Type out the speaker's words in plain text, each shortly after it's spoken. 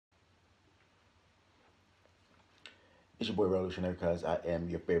It's your boy Revolutionary Cuz. I am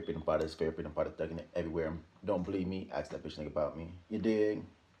your favorite freedom fighter, thugging it everywhere. Don't believe me? Ask that bitch nigga about me. You dig?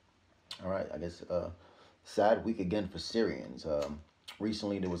 Alright, I guess sad week again for Syrians.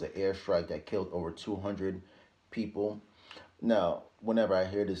 Recently there was an airstrike that killed over 200 people. Now, whenever I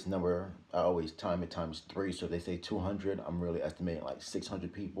hear this number, I always time it times three. So if they say 200, I'm really estimating like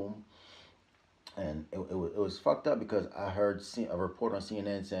 600 people. And it was fucked up because I heard a report on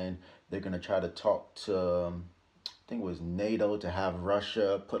CNN saying they're going to try to talk to, I think it was NATO, to have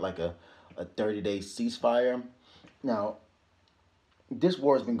Russia put like a 30-day ceasefire. Now, this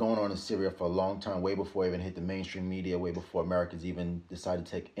war has been going on in Syria for a long time, way before it even hit the mainstream media, way before Americans even decided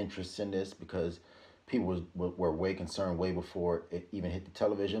to take interest in this, because people were way concerned way before it even hit the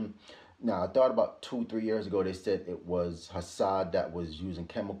television. Now, I thought about 2-3 years ago, they said it was Assad that was using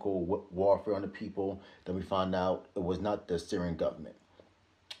chemical warfare on the people. Then we found out it was not the Syrian government.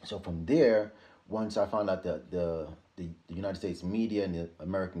 So from there, once I found out that the United States media and the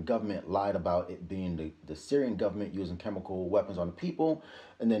American government lied about it being the Syrian government using chemical weapons on the people,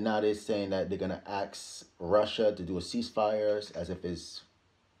 and then now they're saying that they're going to ask Russia to do a ceasefire, as if it's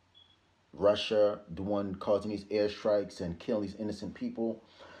Russia the one causing these airstrikes and killing these innocent people.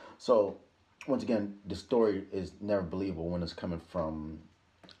 So once again, the story is never believable when it's coming from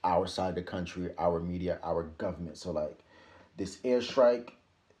our side of the country, our media, our government. So like, this airstrike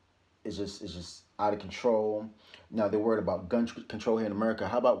is just out of control. Now they're worried about gun control here in America.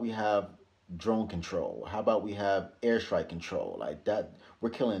 How about we have drone control? How about we have airstrike control? Like that,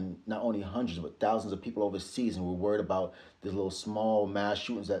 we're killing not only hundreds but thousands of people overseas, and we're worried about these little small mass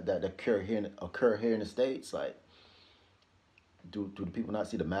shootings that occur here in the States. Like, do the people not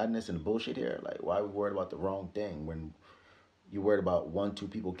see the madness and the bullshit here? Like, why are we worried about the wrong thing when you're worried about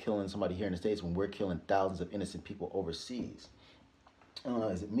 1-2 people killing somebody here in the States when we're killing thousands of innocent people overseas? I don't know,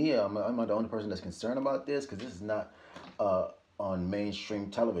 is it me? Am I the only person that's concerned about this? Because this is not on mainstream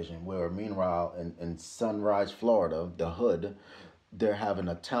television, where meanwhile in Sunrise, Florida, the hood, they're having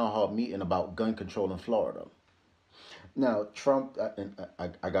a town hall meeting about gun control in Florida. Now, Trump, and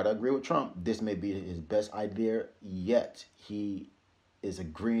I got to agree with Trump, this may be his best idea yet. He is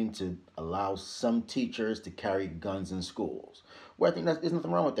agreeing to allow some teachers to carry guns in schools. Well, I think there's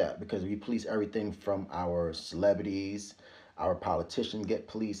nothing wrong with that, because we police everything from our celebrities, our politicians get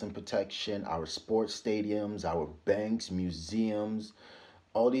police and protection, our sports stadiums, our banks, museums,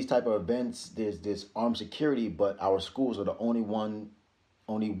 all these type of events. There's armed security, but our schools are the only one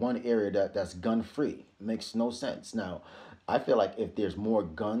area that's gun free. Makes no sense. Now, I feel like if there's more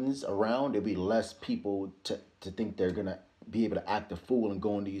guns around, there'll be less people to think they're gonna be able to act a fool and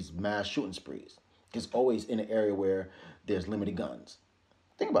go on these mass shooting sprees. It's always in an area where there's limited guns.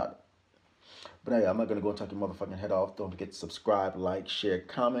 Think about it. But hey, I'm not gonna go and talk your motherfucking head off. Don't forget to subscribe, like, share,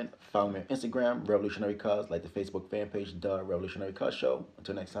 comment. Follow me on Instagram, Revolutionary Cuz. Like the Facebook fan page, The Revolutionary Cuz Show.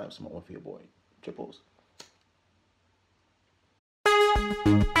 Until next time, some more for your boy, Triples.